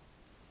 But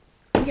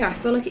yeah, I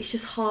feel like it's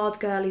just hard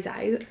girlies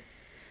out.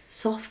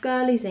 Soft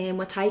girlies in.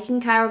 We're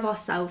taking care of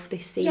ourselves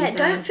this season. Yeah,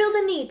 don't feel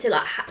the need to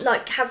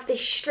like have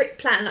this strict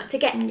plan, like to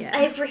get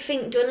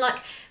everything done. Like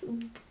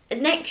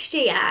next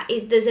year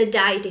there's a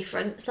day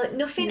difference. Like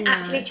nothing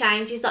actually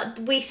changes. Like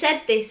we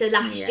said this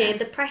last year,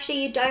 the pressure,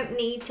 you don't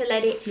need to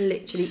let it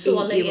literally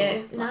swallow eat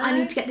you. No. I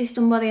need to get this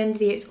done by the end of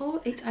the year. It's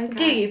okay.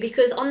 Do you?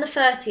 Because on the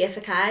 30th,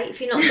 okay,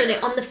 if you're not done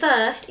it on the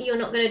 1st, you're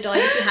not going to die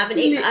if you haven't.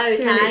 It's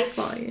okay. It's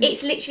fine.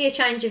 It's literally a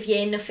change of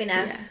year, nothing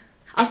else.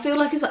 I feel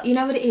like as well, you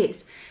know what it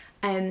is?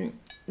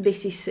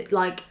 This is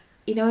like,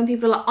 you know when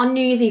people are like, on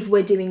New Year's Eve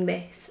we're doing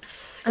this.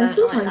 And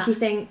sometimes you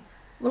think,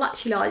 well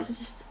actually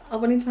I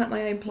wanted to make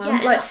my own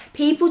plan. Like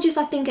people just,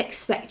 I think,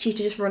 expect you to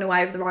just run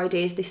away with their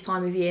ideas this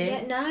time of year.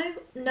 Yeah,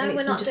 no,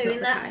 we're not doing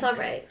that.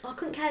 Sorry, I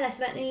couldn't care less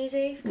about New Year's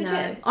Eve. Could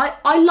you?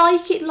 I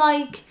like it.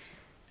 Like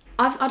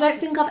I don't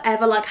think I've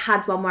ever like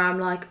had one where I'm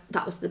like,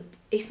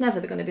 it's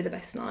never going to be the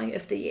best night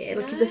of the year.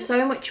 Like there's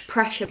so much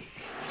pressure.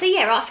 So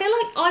yeah, I feel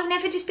like I've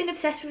never just been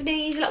obsessed with New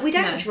Year's. Like we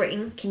don't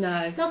drink.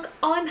 No. Like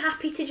I'm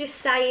happy to just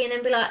stay in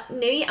and be like,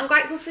 New Year, I'm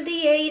grateful for the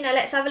year. You know,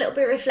 let's have a little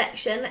bit of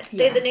reflection. Let's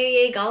do the New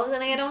Year goals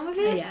and I get on with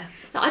it. Yeah.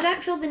 Like, I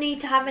don't feel the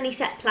need to have any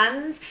set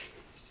plans.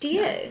 Do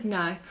you?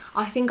 No.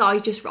 I think I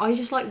just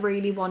like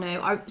really want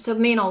to. So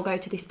me and I'll go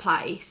to this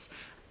place,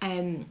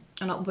 and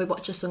we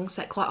watch a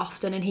sunset quite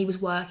often, and he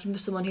was working for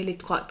someone who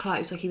lived quite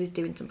close, like he was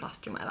doing some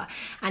plastering, whatever,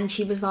 and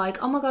she was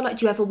like, oh my god, like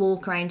do you ever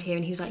walk around here?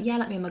 And he was like, yeah,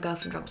 like me and my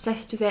girlfriend are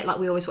obsessed with it, like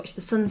we always watch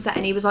the sunset.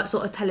 And he was like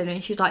sort of telling her,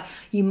 and she was like,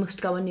 you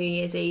must go on New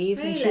Year's Eve.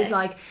 Really? And she was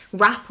like,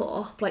 wrap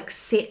up, like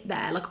sit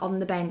there like on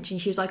the bench, and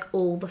she was like,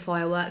 all the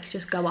fireworks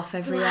just go off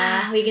everywhere.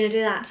 Wow, are you gonna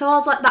do that? So I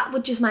was like, that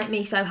would just make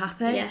me so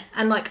happy. Yeah.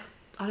 And like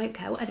I don't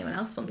care what anyone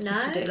else wants me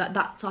to do. Like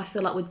that, I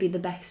feel like would be the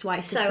best way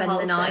to spend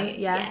wholesome. the night.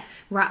 Yeah.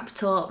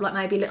 Wrapped up, like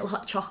maybe a little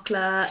hot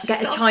chocolate,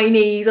 get a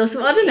Chinese or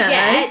something. I don't know.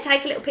 Yeah,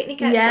 take a little picnic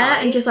outside.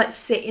 Yeah, and just like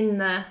sit in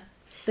the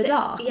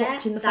dark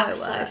watching the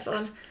fireworks. That's so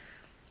fun.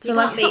 So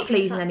like, it's not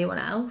pleasing anyone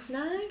else.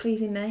 No. It's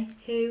pleasing me.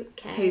 Who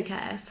cares? Who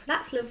cares?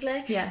 That's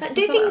lovely. Yeah. Like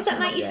do things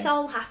that make your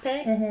soul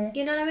happy.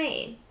 You know what I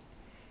mean?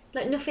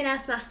 Like nothing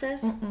else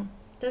matters.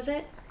 Does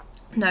it?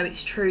 No,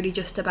 it's truly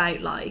just about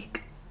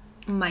like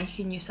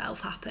making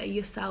yourself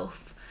happy,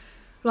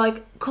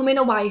 like coming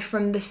away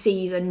from the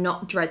season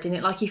not dreading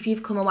it. Like if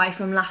you've come away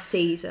from last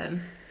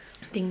season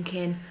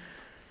thinking,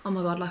 oh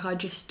my god, like I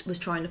just was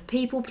trying to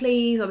people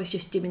please, I was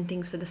just doing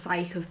things for the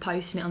sake of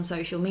posting it on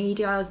social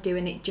media, I was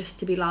doing it just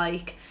to be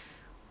like,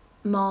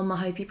 Mom, I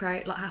hope you're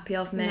proud, like happy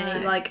of me.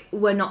 No. Like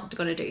we're not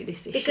gonna do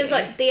this because year.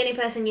 Like the only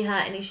person you're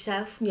hurting is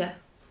yourself. Yeah.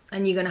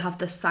 And you're going to have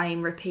the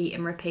same repeat.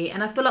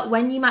 And I feel like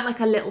when you make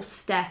like a little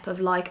step of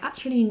like,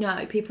 actually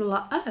no, people are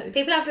like, oh.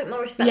 People have a bit more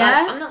respect. Yeah.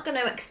 Like, I'm not going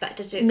to expect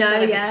her to do it.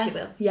 No, yeah. She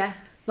will. Yeah.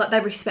 Like they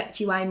respect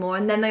you way more.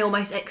 And then they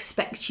almost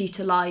expect you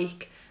to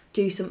like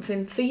do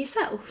something for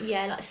yourself.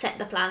 Yeah, like set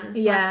the plans.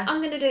 Yeah. Like,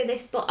 I'm going to do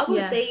this, but I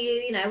will see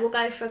you, you know, we'll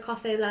go for a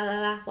coffee, blah, blah,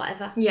 blah,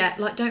 whatever. Yeah,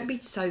 like don't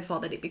be so far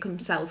that it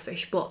becomes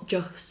selfish, but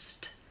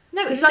just...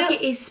 No, because like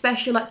it is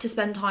special, like to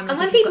spend time. And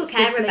when people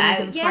care about,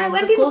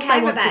 when people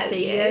care about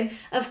you,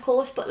 of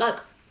course, but like,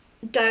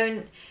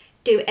 don't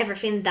do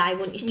everything they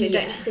want you to do.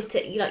 Don't just sit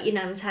at like your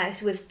nan's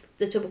house with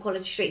the double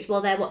quality streets while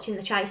they're watching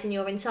the chase and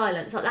you're in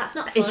silence. Like that's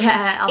not fun.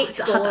 Yeah,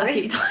 it's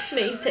boring.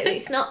 Me too.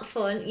 It's not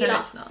fun. You're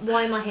like,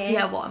 why am I here?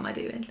 Yeah, what am I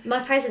doing? My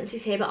presence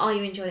is here, but are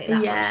you enjoying it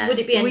that much? Would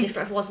it be any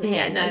different if I wasn't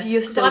here? No,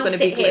 you're still going to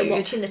be glued. Here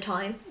watching the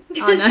time.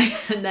 I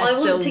know, and they're I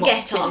still want to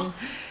get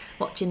off.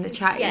 Watching the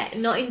chase. Yeah,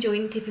 not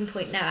enjoying tipping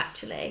point now.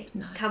 Actually,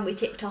 can we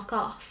TikTok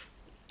off?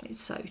 It's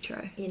so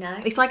true. You know,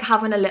 it's like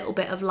having a little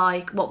bit of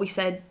like what we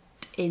said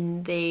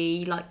in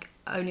the like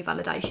only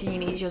validation you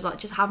need is just like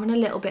just having a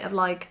little bit of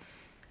like,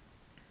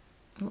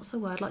 what's the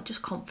word, like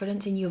just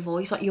confidence in your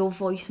voice. Like your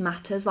voice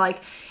matters.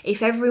 Like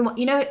if everyone,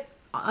 you know,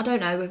 I don't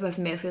know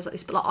whether Mia feels like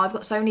this, but like I've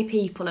got so many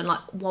people and like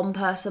one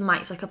person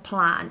makes like a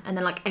plan and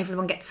then like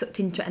everyone gets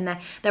sucked into it and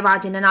they're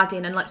adding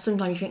and like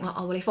sometimes you think like,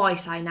 oh well, if I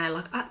say no,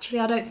 like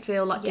actually I don't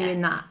feel like doing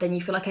that, then you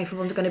feel like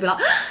everyone's going to be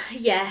like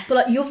yeah, but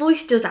like your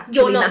voice does actually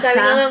you're not matter.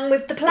 Going along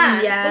with the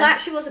plan. Yeah. Well, I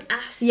actually wasn't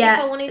asked if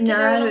I wanted to go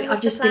along with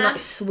I've just the plan. been like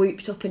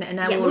swooped up in it and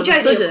now all of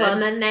a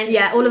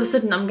sudden all of a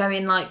sudden I'm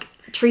going like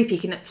tree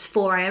peeking at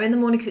 4 a.m. in the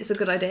morning because it's a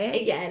good idea.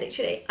 Yeah,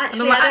 literally.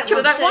 Actually, I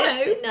don't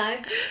want to. No.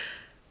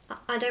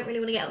 I don't really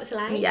want to get up till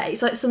late. Yeah,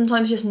 it's like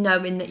sometimes just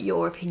knowing that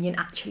your opinion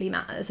actually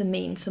matters and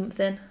means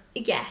something.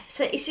 Yeah,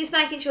 so it's just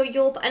making sure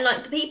and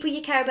like the people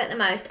you care about the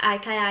most,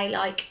 aka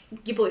like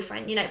your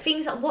boyfriend, you know,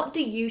 things like what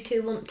do you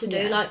two want to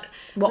do, like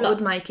what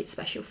would make it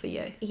special for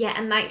you. Yeah,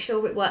 and make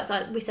sure it works.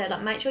 Like we said,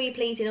 like make sure you're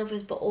pleasing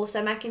others, but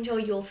also making sure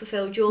you're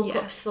fulfilled, your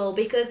cup's full,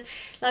 because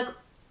like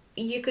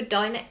you could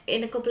die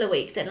in a couple of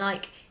weeks and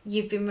like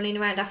you've been running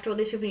around after all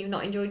these people and you've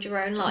not enjoyed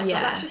your own life. Like,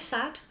 that's just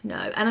sad.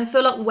 No, and I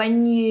feel like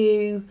when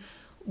you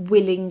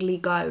willingly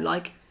go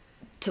like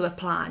to a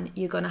plan,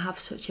 you're gonna have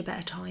such a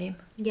better time.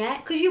 Yeah,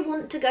 because you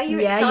want to go. You're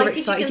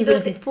excited. You're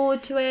looking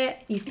forward to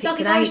it. You've it's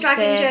like if I was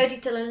dragging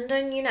Jodie to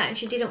London, you know, and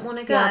she didn't want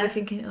to go. Yeah, I'd be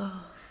thinking,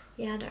 oh,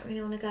 yeah, I don't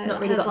really want to go. Not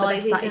really got the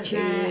best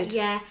attitude.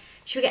 Yeah,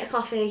 should we get a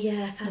coffee?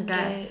 Yeah, I can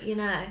do. You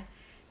know,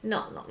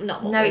 Not what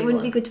No, it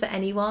wouldn't be good for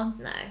anyone.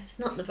 No, it's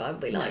not the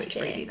vibe we like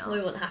here. Really not. We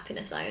want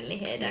happiness only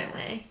here, don't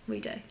we? We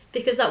do.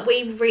 Because like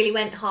we really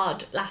went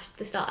hard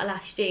the start of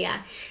last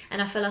year, and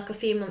I feel like a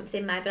few months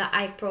in, maybe like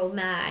April,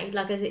 May,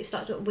 like as it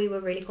started, we were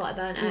really quite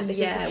burnt out.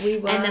 Because, we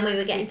were. And then we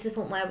were getting to the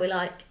point where we're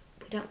like,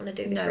 we don't want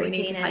to do this routine anymore. We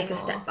need to take a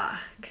step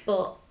back.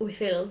 But we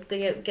feel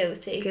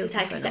guilty to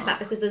take a step back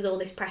because there's all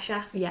this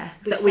pressure. Yeah,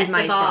 that we've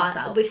made for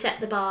ourselves. We've set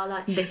the bar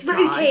like this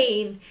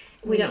routine.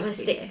 We don't want to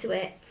stick to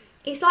it.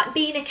 It's like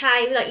being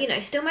okay, like, you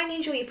know, still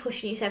making sure you're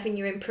pushing yourself and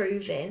you're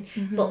improving,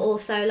 but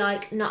also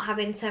like not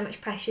having so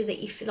much pressure that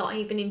you feel like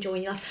even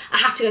enjoying your life. I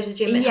have to go to the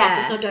gym and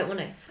I don't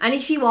want to. And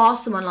if you are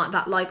someone like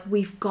that, like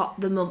we've got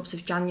the months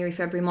of January,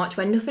 February, March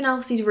where nothing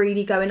else is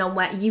really going on,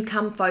 where you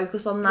can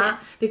focus on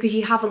that because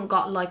you haven't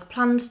got like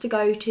plans to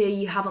go to,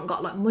 you haven't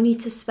got like money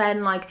to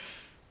spend, like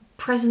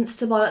presents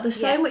to buy, like there's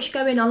so much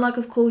going on. Like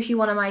of course you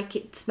want to make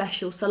it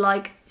special, so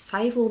like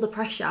save all the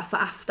pressure for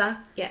after.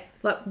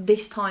 Like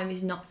this time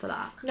is not for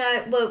that.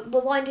 No, we're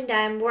winding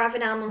down, we're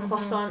having almond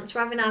croissants, we're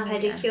having our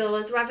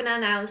pedicures, we're having our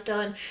nails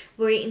done,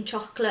 we're eating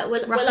chocolate,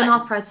 we're wrapping like,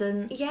 our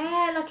presents.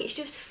 Yeah, like it's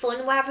just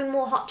fun. We're having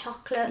more hot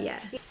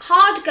chocolates.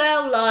 Hard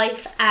girl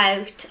life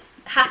out,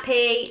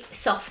 happy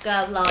soft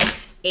girl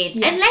life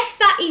in. Unless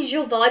that is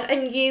your vibe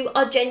and you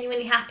are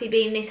genuinely happy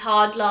being this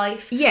hard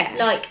life,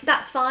 like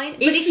that's fine.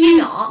 But if you're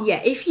not,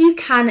 if you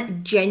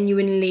can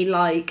genuinely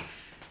like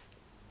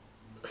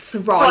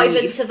thrive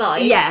and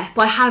survive,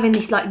 by having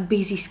this like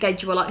busy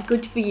schedule, like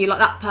good for you. Like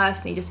that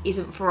personally just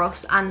isn't for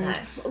us. And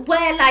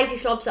we're lazy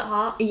slobs at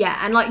heart.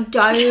 And like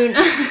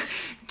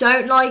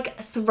don't like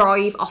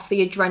thrive off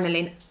the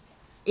adrenaline.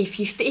 If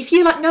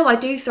you like, no, I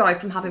do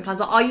thrive from having plans.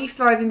 Like, are you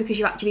thriving because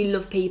you actually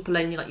love people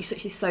and you're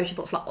such a social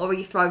butterfly, or are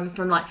you thriving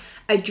from like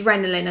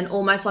adrenaline and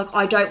almost like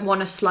I don't want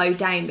to slow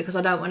down because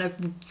I don't want to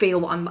feel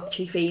what I'm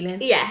actually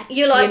feeling? Yeah,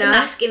 you're like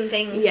masking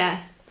things. Yeah,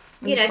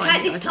 you know,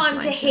 take this time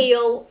to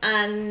heal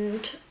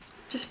and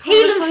just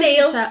heal and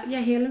feel.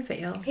 Heal and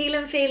feel. Heal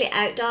and feel it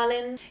out,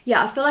 darling.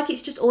 Yeah, I feel like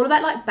it's just all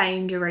about like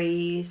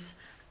boundaries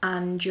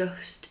and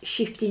just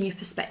shifting your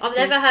perspective. I've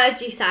never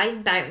heard you say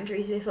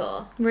boundaries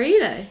before.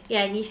 Really?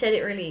 Yeah, and you said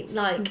it really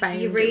like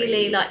boundaries. You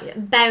really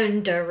like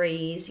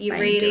boundaries. You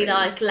really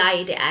like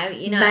laid it out,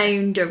 you know.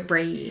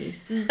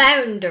 Boundaries.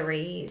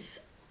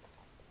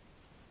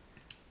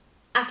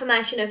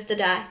 Affirmation of the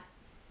day.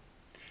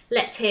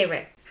 Let's hear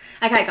it.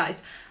 Okay,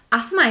 guys.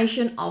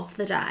 Affirmation of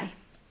the day.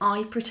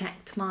 I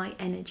protect my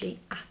energy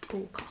at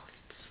all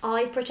costs.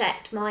 I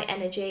protect my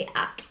energy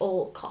at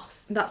all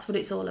costs. That's what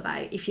it's all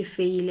about. If you're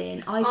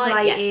feeling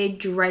isolated,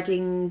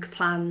 dreading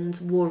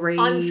plans, worried.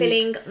 I'm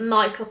filling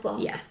my cup up.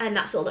 Yeah. And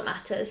that's all that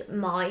matters.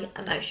 My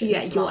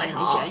emotions, your energy.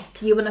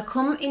 Heart. You want to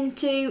come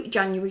into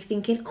January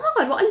thinking, oh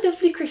my God, what a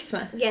lovely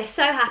Christmas. Yeah,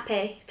 so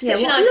happy. Such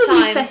a what nice a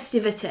lovely time.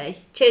 Festivity.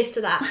 Cheers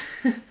to that.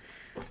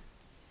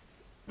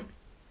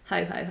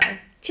 Ho, ho, ho.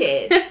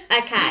 Cheers.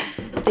 Okay.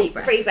 Deep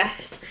breaths. 3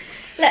 breaths.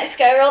 Let's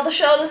go, roll the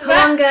shoulders back.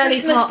 Come on, girly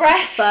Christmas pops.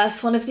 breaths.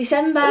 First one of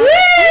December. Woo!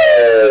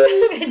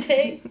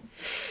 Ready?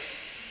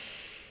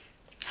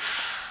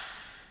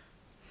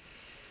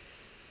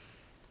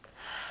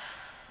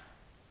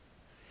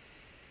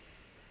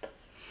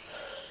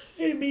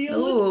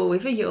 Ooh,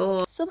 with a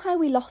yawn. Somehow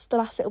we lost the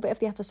last little bit of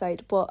the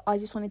episode, but I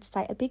just wanted to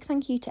say a big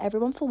thank you to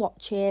everyone for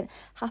watching.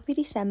 Happy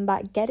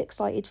December. Get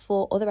excited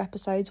for other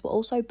episodes. We're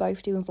also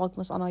both doing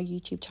Vlogmas on our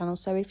YouTube channel,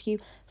 so if you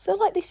feel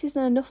like this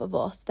isn't enough of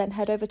us, then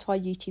head over to our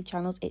YouTube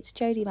channels. It's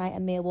Jodie May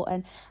and Mia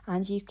Wotton,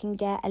 and you can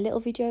get a little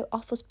video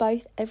off us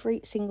both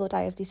every single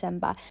day of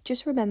December.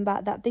 Just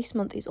remember that this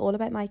month is all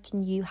about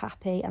making you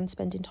happy and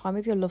spending time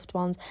with your loved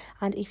ones,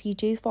 and if you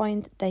do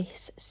find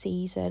this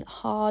season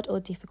hard or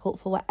difficult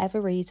for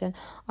whatever reason,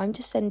 I'm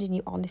just sending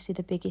you honestly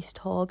the biggest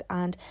hug.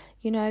 And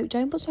you know,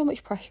 don't put so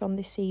much pressure on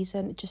this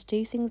season. Just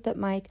do things that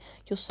make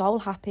your soul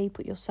happy,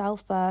 put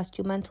yourself first,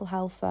 your mental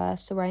health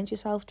first, surround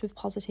yourself with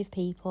positive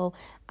people,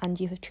 and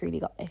you have truly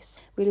got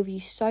this. We love you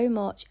so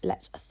much.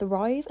 Let's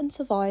thrive and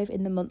survive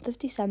in the month of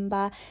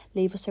December.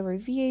 Leave us a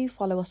review,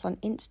 follow us on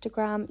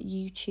Instagram,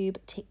 YouTube,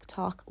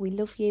 TikTok. We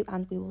love you,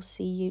 and we will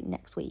see you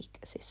next week,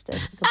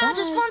 sisters. Goodbye. I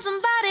just want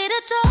somebody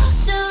to talk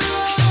to,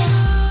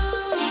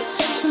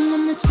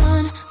 someone that's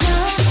on my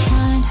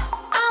mind.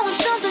 I want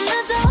something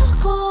that's all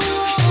cool,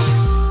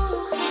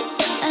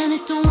 and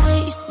it don't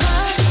waste my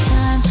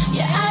time.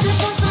 Yeah, I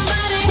just want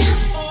somebody,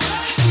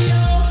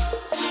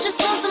 just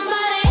want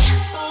somebody.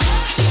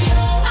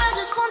 I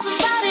just want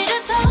somebody to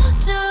talk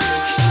to,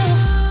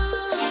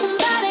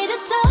 somebody to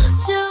talk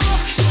to.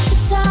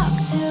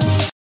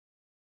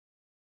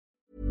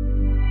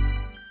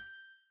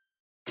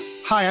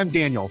 Hi, I'm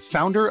Daniel,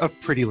 founder of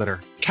Pretty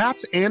Litter.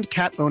 Cats and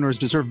cat owners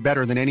deserve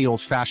better than any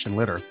old-fashioned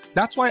litter.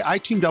 That's why I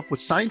teamed up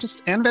with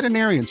scientists and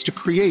veterinarians to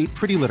create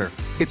Pretty Litter.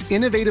 Its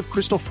innovative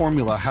crystal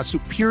formula has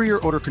superior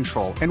odor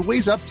control and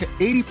weighs up to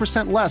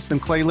 80% less than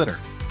clay litter.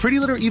 Pretty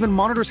Litter even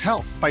monitors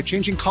health by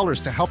changing colors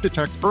to help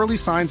detect early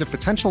signs of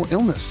potential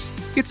illness.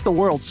 It's the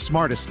world's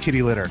smartest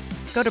kitty litter.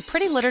 Go to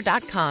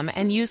prettylitter.com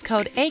and use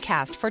code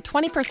ACAST for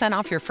 20%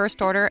 off your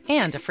first order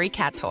and a free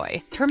cat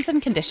toy. Terms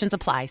and conditions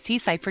apply. See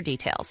site for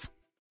details.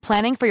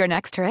 Planning for your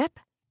next trip?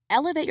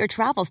 Elevate your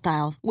travel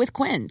style with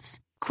Quince.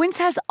 Quince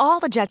has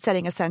all the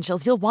jet-setting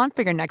essentials you'll want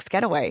for your next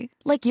getaway,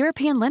 like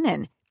European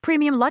linen,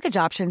 premium luggage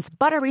options,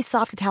 buttery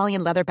soft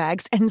Italian leather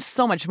bags, and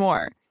so much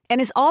more.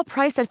 And is all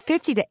priced at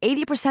 50 to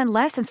 80%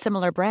 less than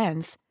similar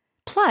brands.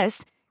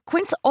 Plus,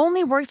 Quince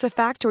only works with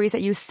factories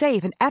that use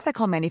safe and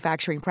ethical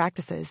manufacturing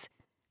practices.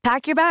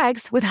 Pack your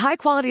bags with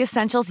high-quality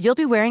essentials you'll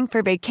be wearing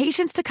for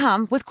vacations to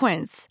come with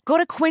Quince. Go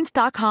to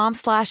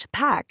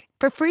quince.com/pack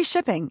for free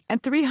shipping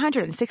and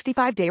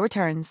 365-day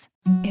returns.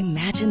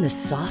 Imagine the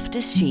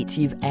softest sheets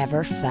you've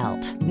ever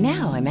felt.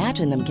 Now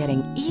imagine them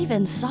getting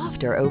even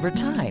softer over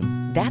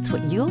time. That's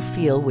what you'll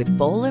feel with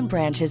Boll &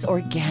 Branch's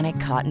organic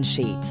cotton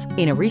sheets.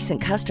 In a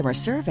recent customer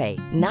survey,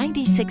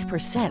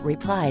 96%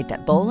 replied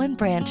that Boll &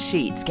 Branch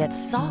sheets get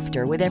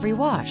softer with every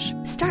wash.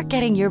 Start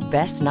getting your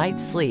best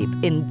night's sleep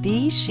in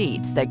these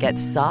sheets that get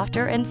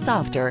softer and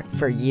softer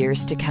for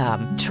years to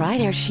come. Try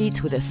their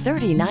sheets with a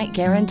 30-night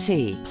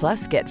guarantee.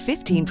 Plus, get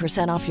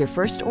 15% off your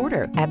first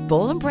order at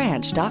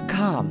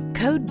bollandbranch.com.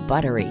 Code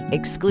BUTTERY.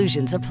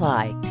 Exclusions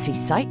apply. See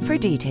site for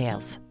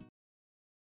details.